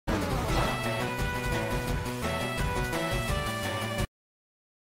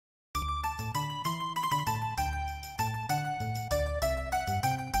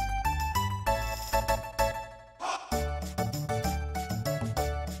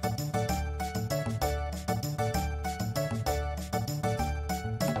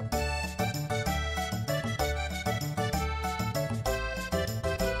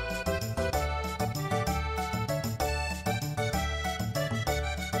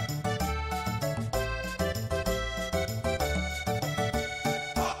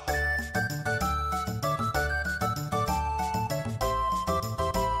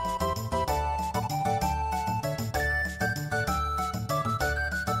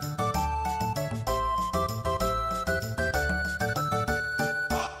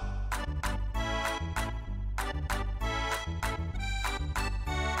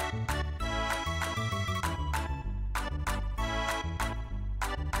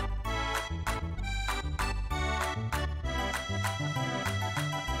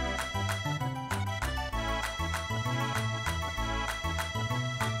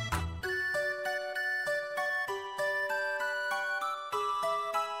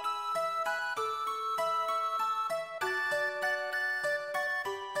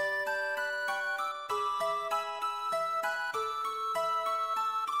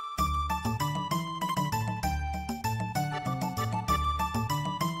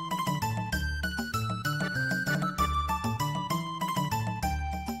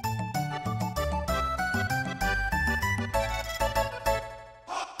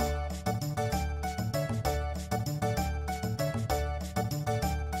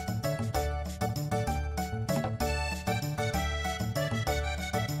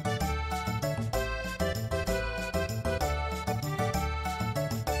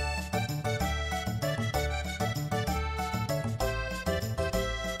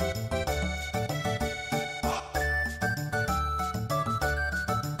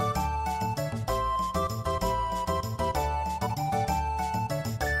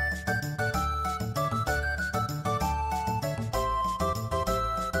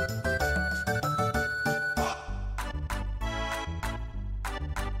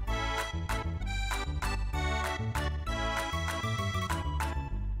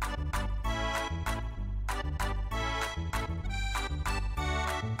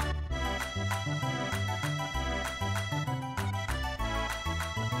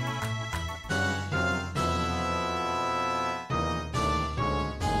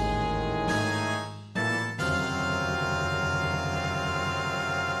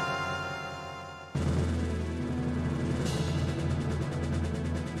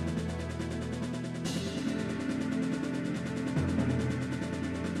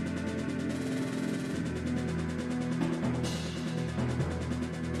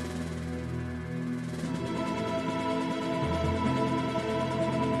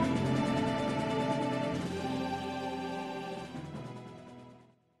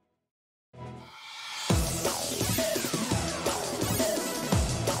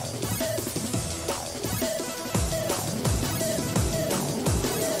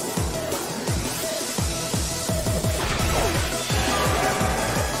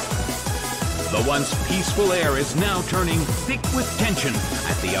once peaceful air is now turning thick with tension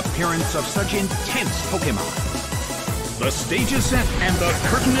at the appearance of such intense Pokémon. The stage is set and the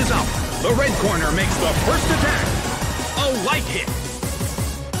curtain is up. The red corner makes the first attack. A light hit.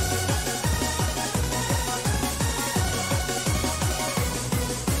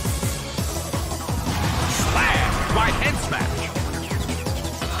 Slammed by head smash.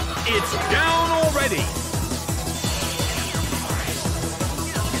 It's down already.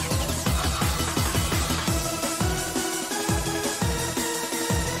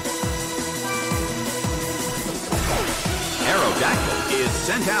 Is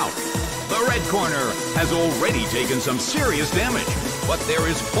sent out. The red corner has already taken some serious damage, but there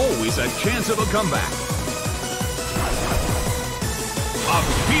is always a chance of a comeback. A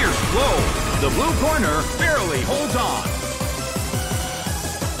fierce blow. The blue corner barely holds on.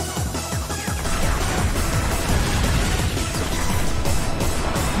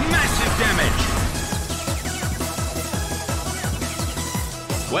 Massive damage.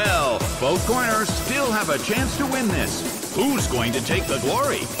 Well, both corners still have a chance to win this. Who's going to take the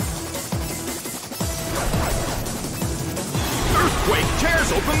glory? Earthquake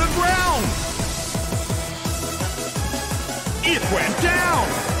tears open the ground! It went down!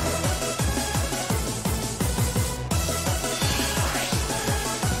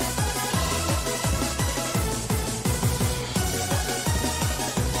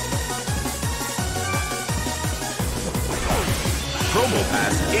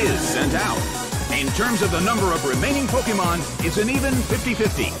 Probopass is sent out. In terms of the number of remaining Pokémon, it's an even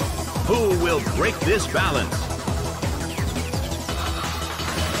 50-50. Who will break this balance?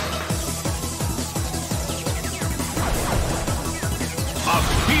 A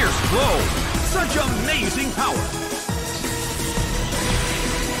fierce blow! Such amazing power!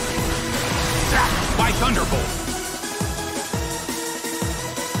 Zapped by Thunderbolt!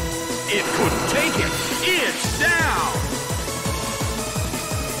 It couldn't take it! It's down!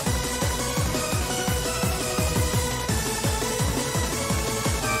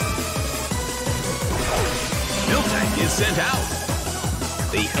 Is sent out.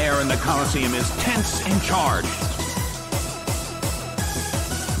 The air in the Colosseum is tense and charged.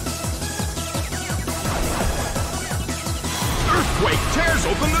 Earthquake tears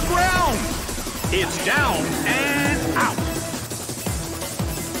open the ground. It's down and out.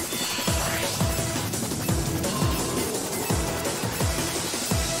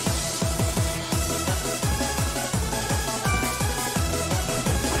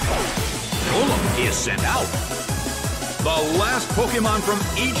 Golem is sent out. The last Pokémon from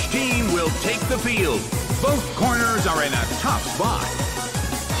each team will take the field. Both corners are in a tough spot.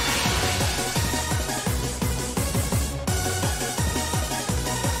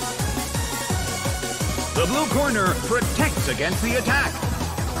 The blue corner protects against the attack.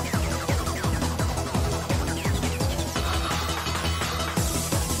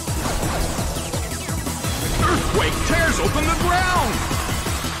 Earthquake tears open the ground.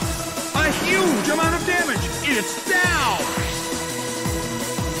 A huge amount of damage. It's down!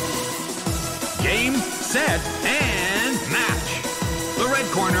 Game, set, and match. The red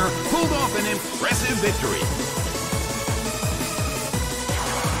corner pulled off an impressive victory.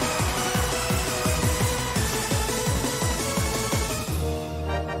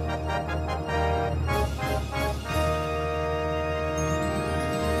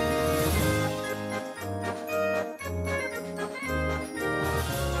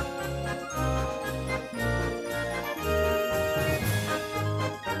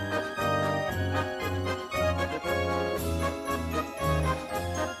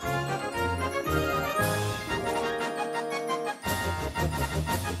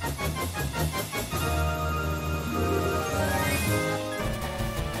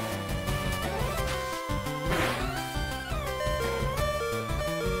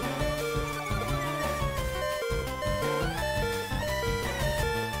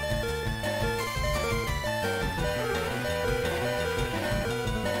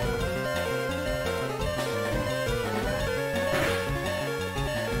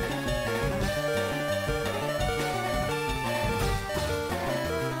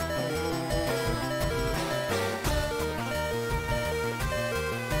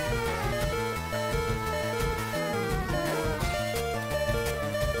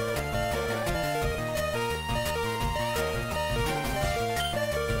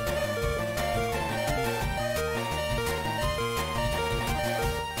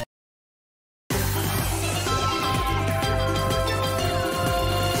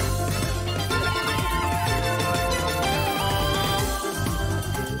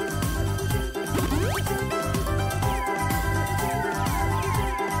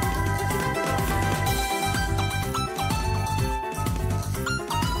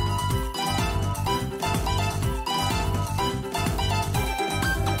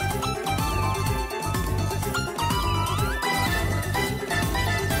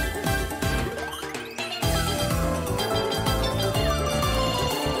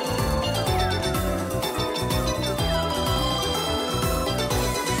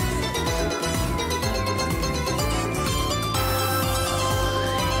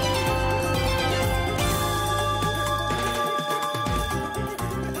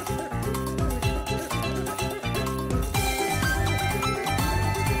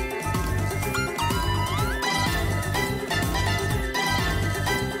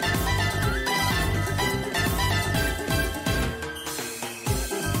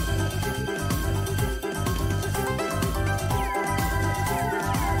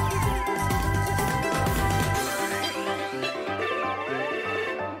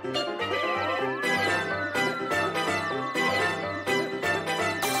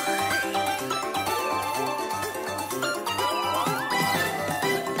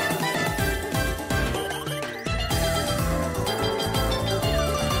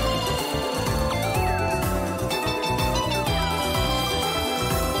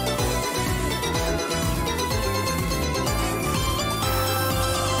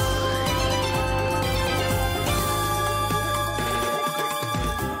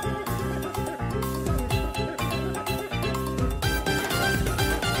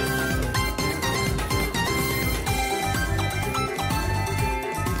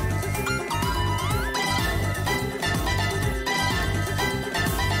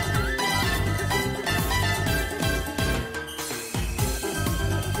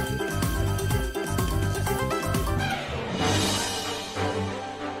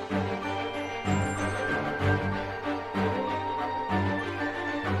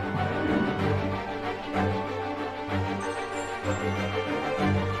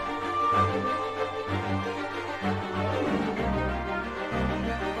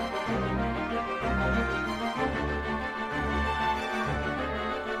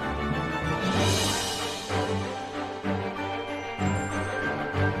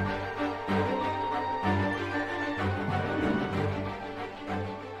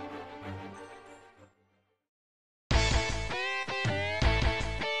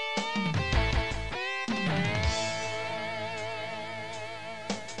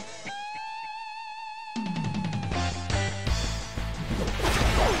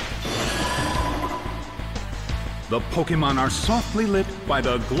 The Pokémon are softly lit by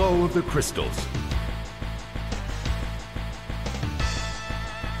the glow of the crystals.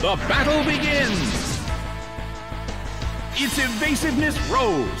 The battle begins! Its evasiveness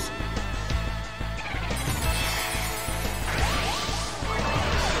rose.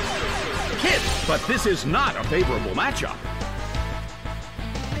 Hit, but this is not a favorable matchup.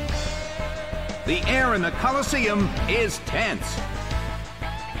 The air in the Colosseum is tense.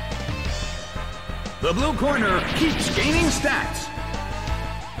 The blue corner keeps gaining stats.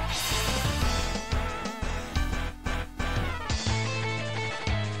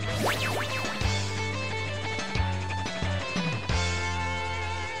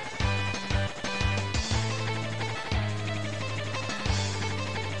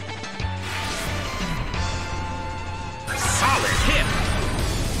 Solid hit.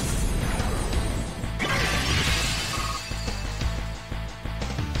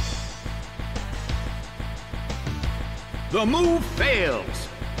 The move fails.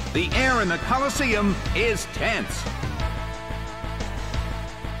 The air in the Colosseum is tense.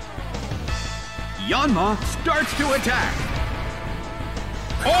 Yanma starts to attack.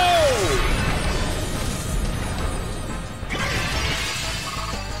 Oh!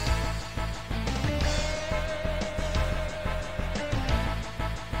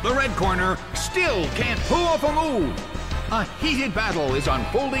 The red corner still can't pull off a move. A heated battle is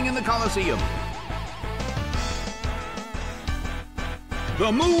unfolding in the Colosseum.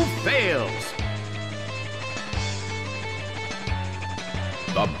 The move fails.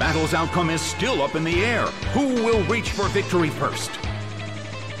 The battle's outcome is still up in the air. Who will reach for victory first?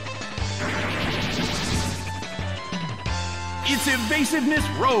 Its evasiveness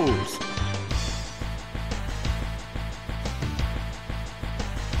rose.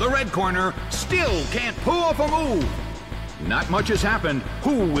 The red corner still can't pull off a move. Not much has happened.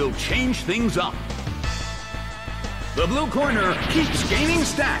 Who will change things up? The blue corner keeps gaining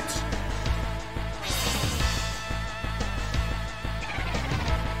stats.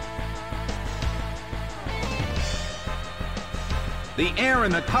 The air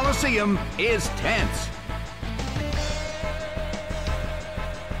in the Colosseum is tense.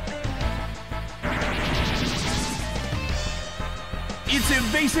 Its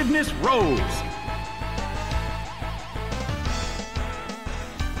evasiveness rose.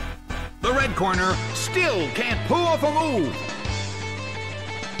 The red corner still can't pull off a move.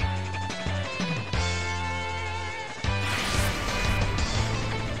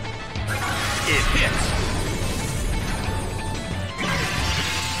 It hits.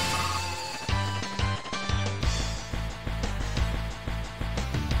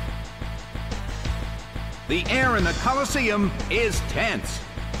 The air in the Colosseum is tense.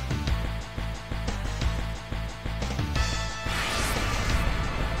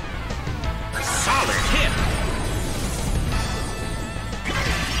 Solid hit.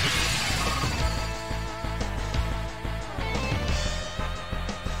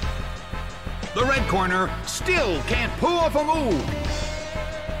 The red corner still can't pull off a move.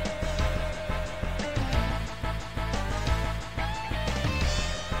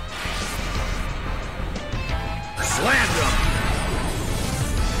 Slammed him.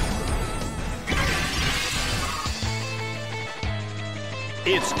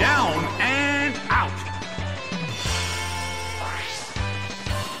 It's down and out.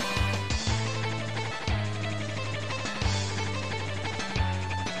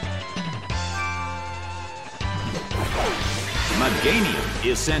 Meganium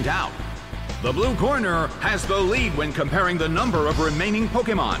is sent out. The blue corner has the lead when comparing the number of remaining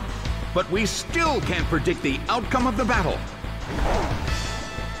Pokémon, but we still can't predict the outcome of the battle.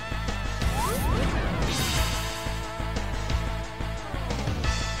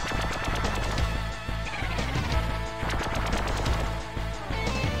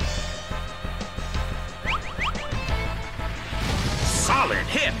 Solid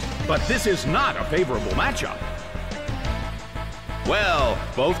hit, but this is not a favorable matchup. Well,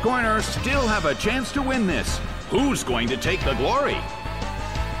 both corners still have a chance to win this. Who's going to take the glory?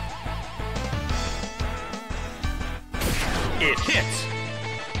 It hits.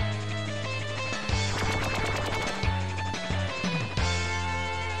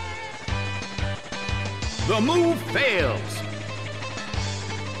 The move fails.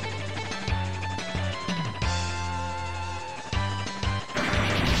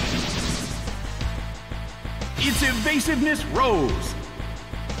 Its evasiveness rose.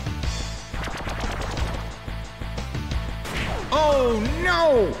 Oh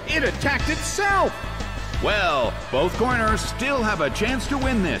no! It attacked itself! Well, both corners still have a chance to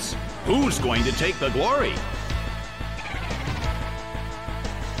win this. Who's going to take the glory?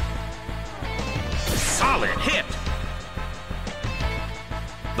 Solid hit!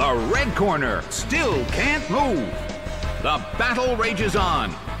 The red corner still can't move. The battle rages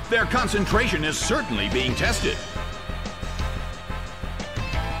on. Their concentration is certainly being tested.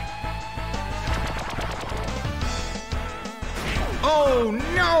 Oh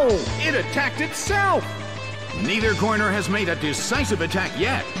no! It attacked itself! Neither corner has made a decisive attack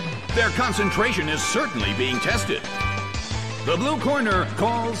yet. Their concentration is certainly being tested. The blue corner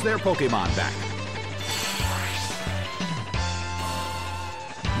calls their Pokémon back.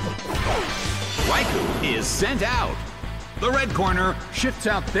 Raikou is sent out. The red corner shifts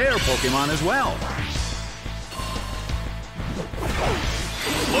out their Pokémon as well.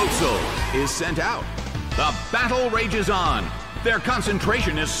 Floatzel is sent out. The battle rages on. Their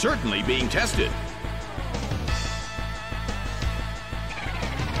concentration is certainly being tested.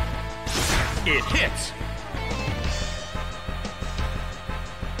 It hits.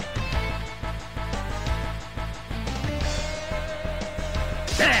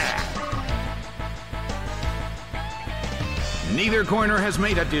 There! Neither corner has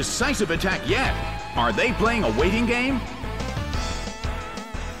made a decisive attack yet. Are they playing a waiting game?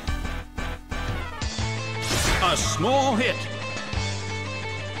 A small hit.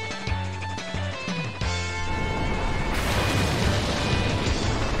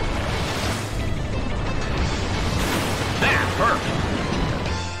 That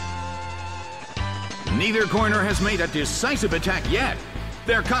hurt. Neither corner has made a decisive attack yet.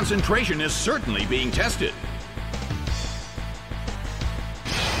 Their concentration is certainly being tested.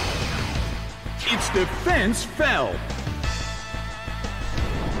 Its defense fell.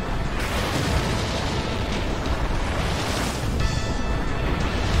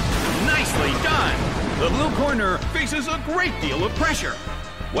 Nicely done! The blue corner faces a great deal of pressure.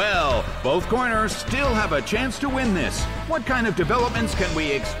 Well, both corners still have a chance to win this. What kind of developments can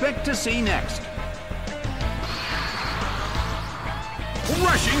we expect to see next?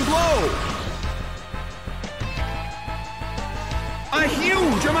 Rushing blow! A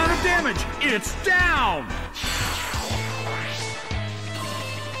huge amount of damage! It's down!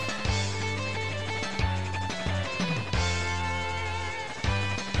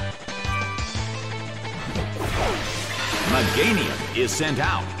 Meganium is sent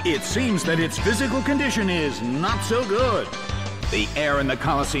out. It seems that its physical condition is not so good. The air in the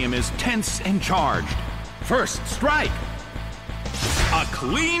Colosseum is tense and charged. First strike. A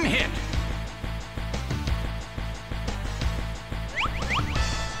clean hit.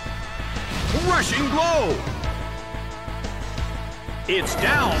 Rushing blow. It's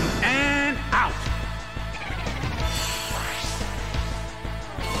down and out.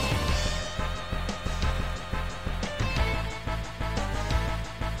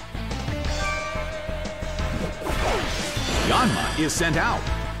 Yanma is sent out.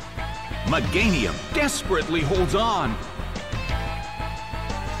 Meganium desperately holds on.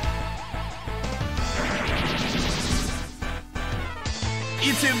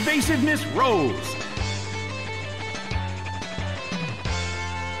 Its evasiveness rose.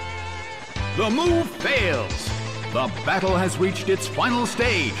 The move fails. The battle has reached its final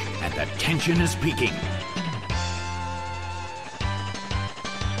stage, and the tension is peaking.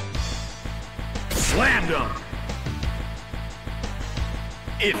 Slammed him.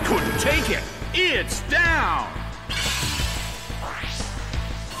 It couldn't take it. It's down.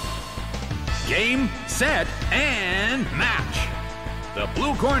 Game, set, and match. The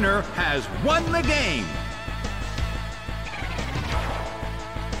blue corner has won the game.